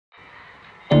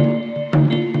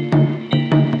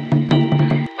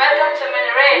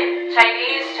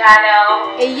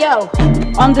Hey yo,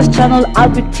 on this channel I'll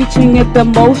be teaching you the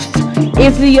most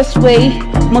easiest way,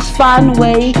 most fun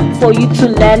way for you to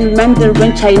learn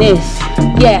Mandarin Chinese.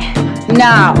 Yeah,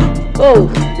 now,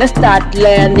 let's start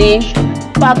learning.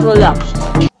 Buckle up.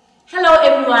 Hello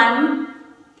everyone,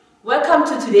 welcome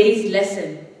to today's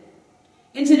lesson.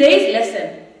 In today's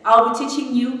lesson, I'll be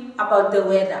teaching you about the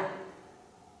weather.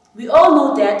 We all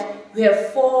know that we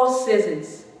have 4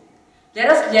 seasons. Let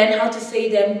us learn how to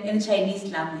say them in Chinese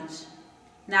language.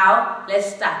 Now,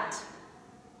 let's start.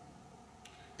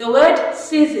 The word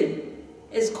season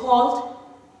is called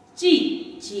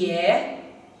季节.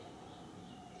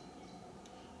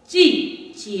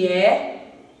 季节.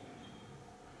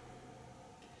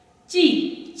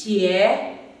 季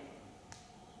节.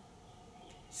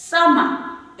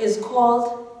 Summer is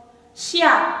called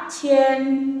夏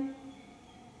天.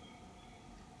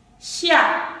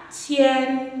 夏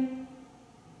天.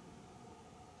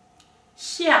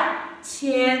 夏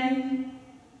天.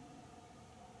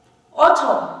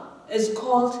 Autumn is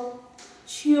called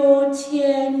秋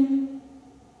天.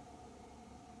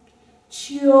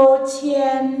 秋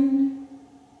天.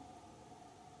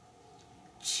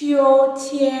 秋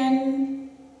天.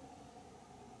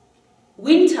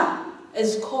 Winter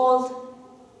is called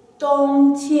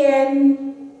冬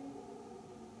天.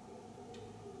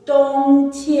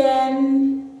 冬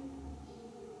天.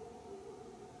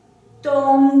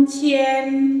 冬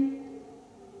天.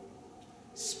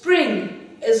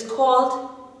 Spring is called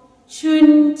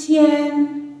春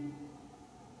天.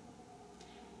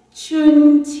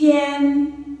 春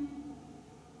天.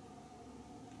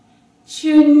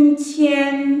 春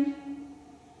天.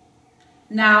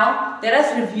 Now, let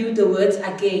us review the words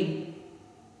again.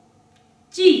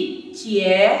 季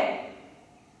节,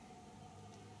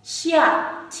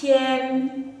 夏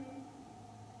天,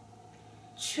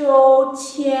 秋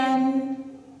天,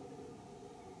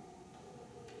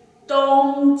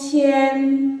 冬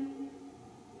天,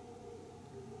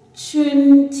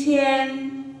 春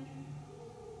天.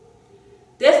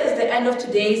 This is the end of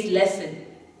today's lesson.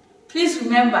 Please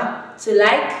remember to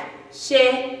like,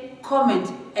 share, comment,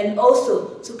 and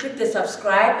also to click the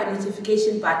subscribe and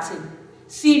notification button.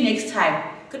 See you next time.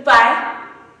 Goodbye.